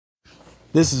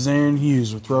This is Aaron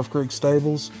Hughes with Rough Creek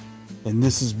Stables, and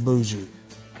this is Boujee.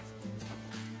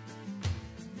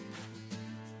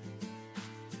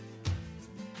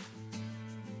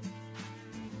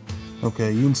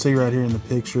 Okay, you can see right here in the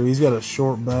picture, he's got a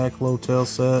short back, low tail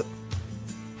set.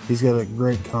 He's got a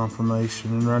great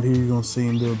conformation, and right here you're going to see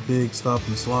him do a big stop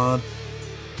and slide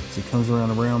as he comes around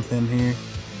the round pen here.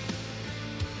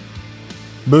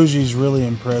 Boujee's really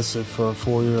impressive for a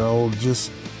 4-year-old,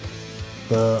 just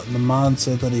the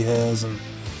mindset that he has and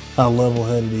how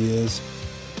level-headed he is.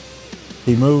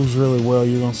 He moves really well.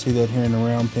 You're going to see that here in the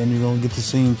round pen. You're going to get to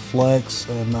see him flex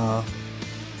and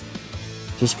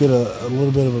just get a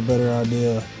little bit of a better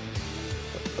idea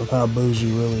of how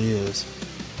Boujee really is.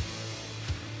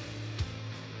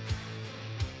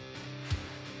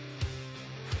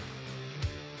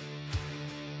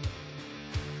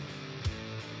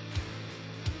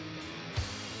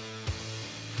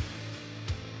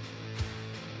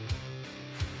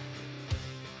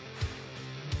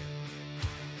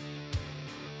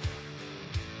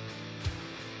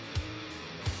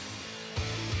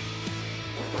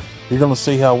 You're going to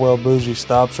see how well Boujee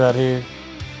stops right here.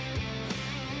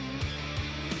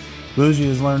 Boujee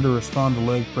has learned to respond to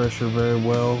leg pressure very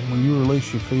well. When you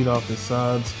release your feet off his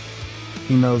sides,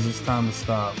 he knows it's time to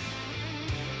stop.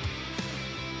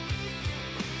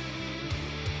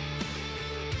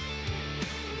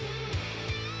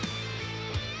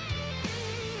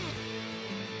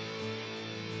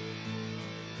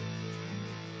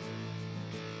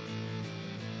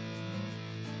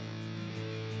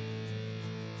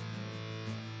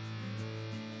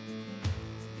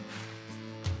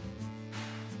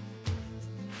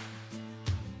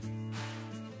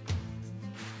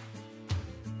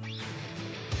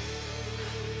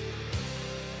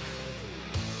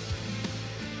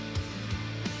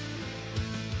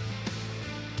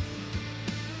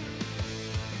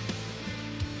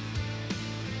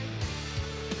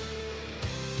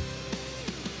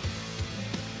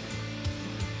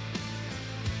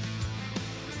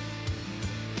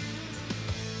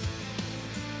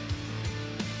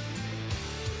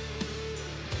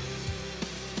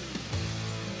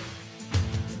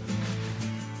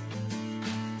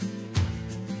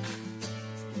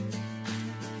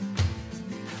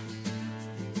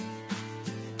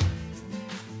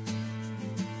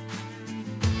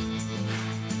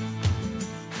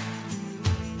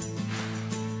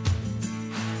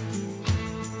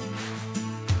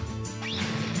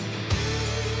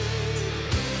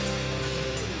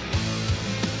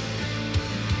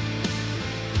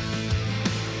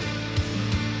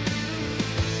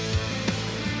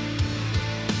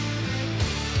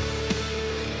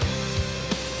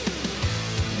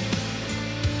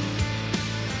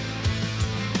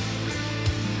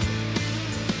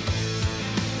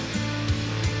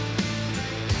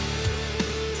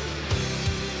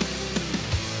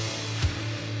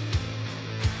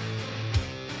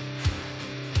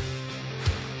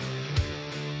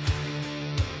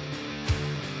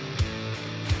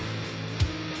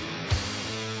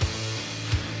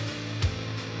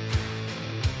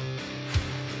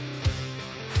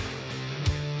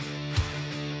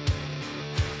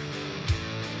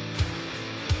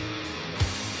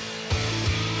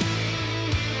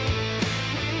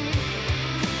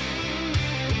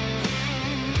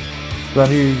 Right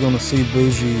here you're going to see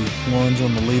Boujee lunge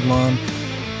on the lead line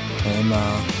and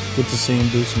get to see him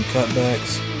do some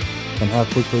cutbacks and how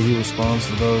quickly he responds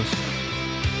to those.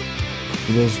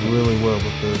 He does really well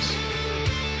with this.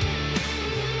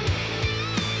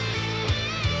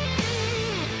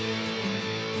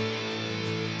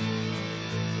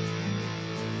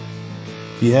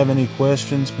 If you have any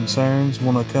questions, concerns,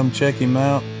 want to come check him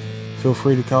out, feel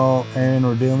free to call Aaron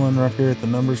or Dylan right here at the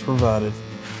numbers provided.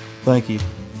 Thank you.